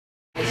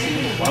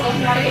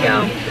Hey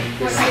y'all,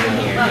 just sitting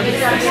here having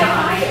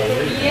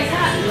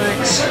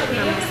lunch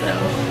by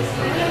myself.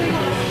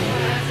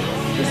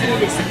 Just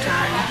needed some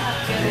time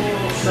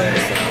by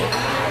myself.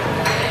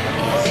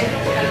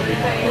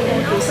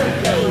 And do some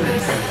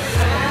things.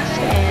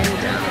 And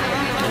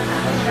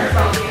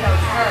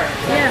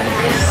yeah,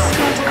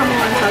 just want to come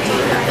on and talk to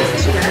you guys,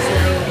 let you guys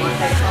know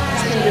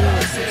just been dealing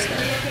with some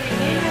stuff.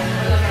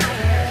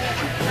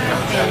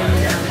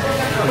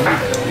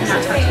 And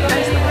I'll talk to you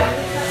guys later.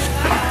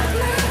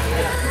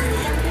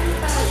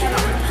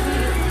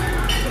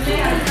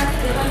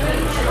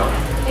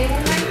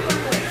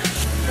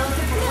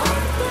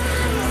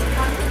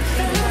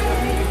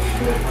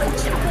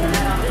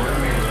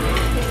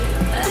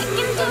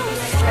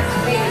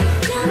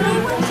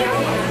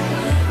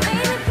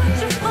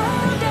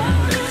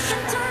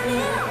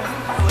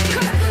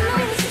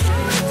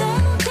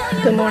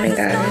 Good morning,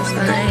 guys.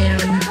 I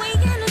am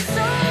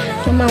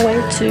on my way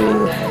to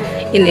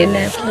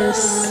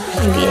Indianapolis,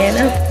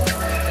 Indiana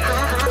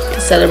to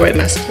celebrate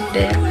my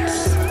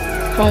stepdad's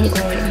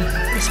homegoing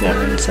this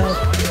morning. So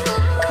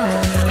I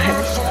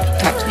haven't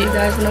talked to you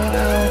guys in a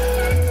while.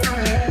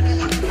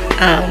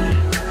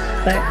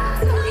 But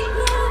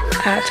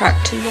I'll talk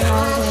to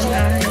y'all when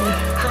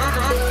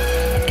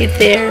I get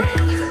there.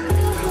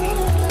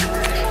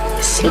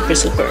 It's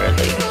super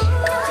early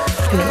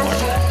in the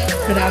morning.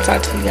 But I'll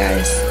talk to you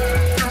guys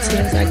as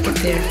soon as I get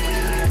there.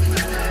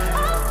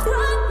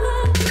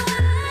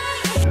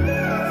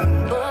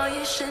 Boy,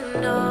 you should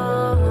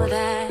know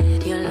that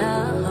your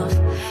love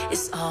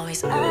is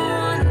always on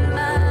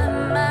my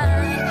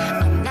mind.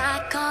 I'm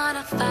not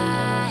gonna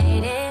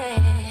fight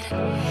it.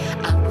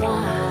 I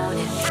want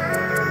it.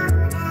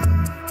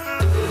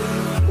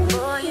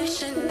 Boy, you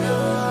should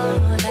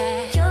know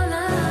that your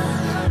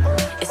love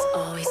is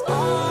always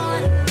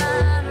on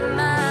my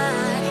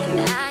mind,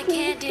 and I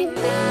can't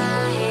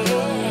deny it.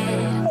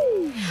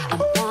 I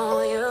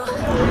want you.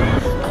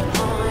 I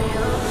want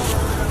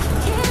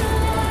you.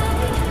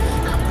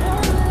 I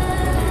want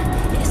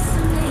it. It's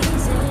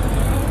amazing.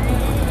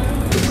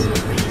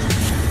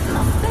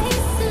 My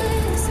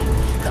faces,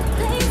 the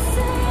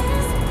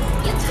places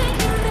you're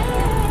taking me.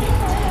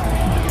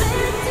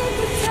 Baby, take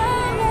your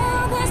time now.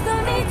 There's no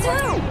need to.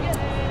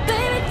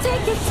 Baby,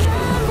 take your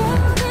time now.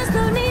 There's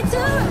no need to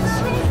rush.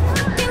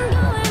 Can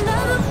go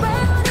another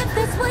round if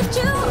that's what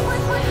you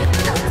want.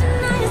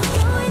 Tonight is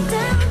going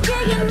down.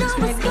 Yeah, you know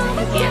what's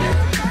going down.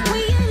 We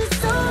in it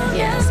so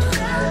Yes.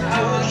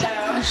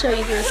 I'll show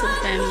you the rest of the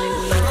family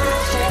when we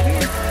get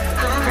here.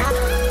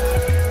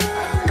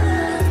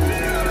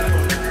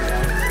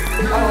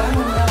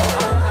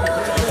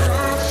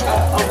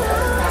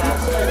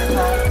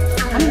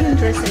 I'm getting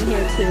dressed in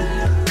here too.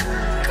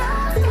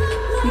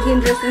 You getting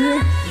dressed in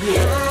here?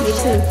 Yeah. Me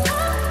too.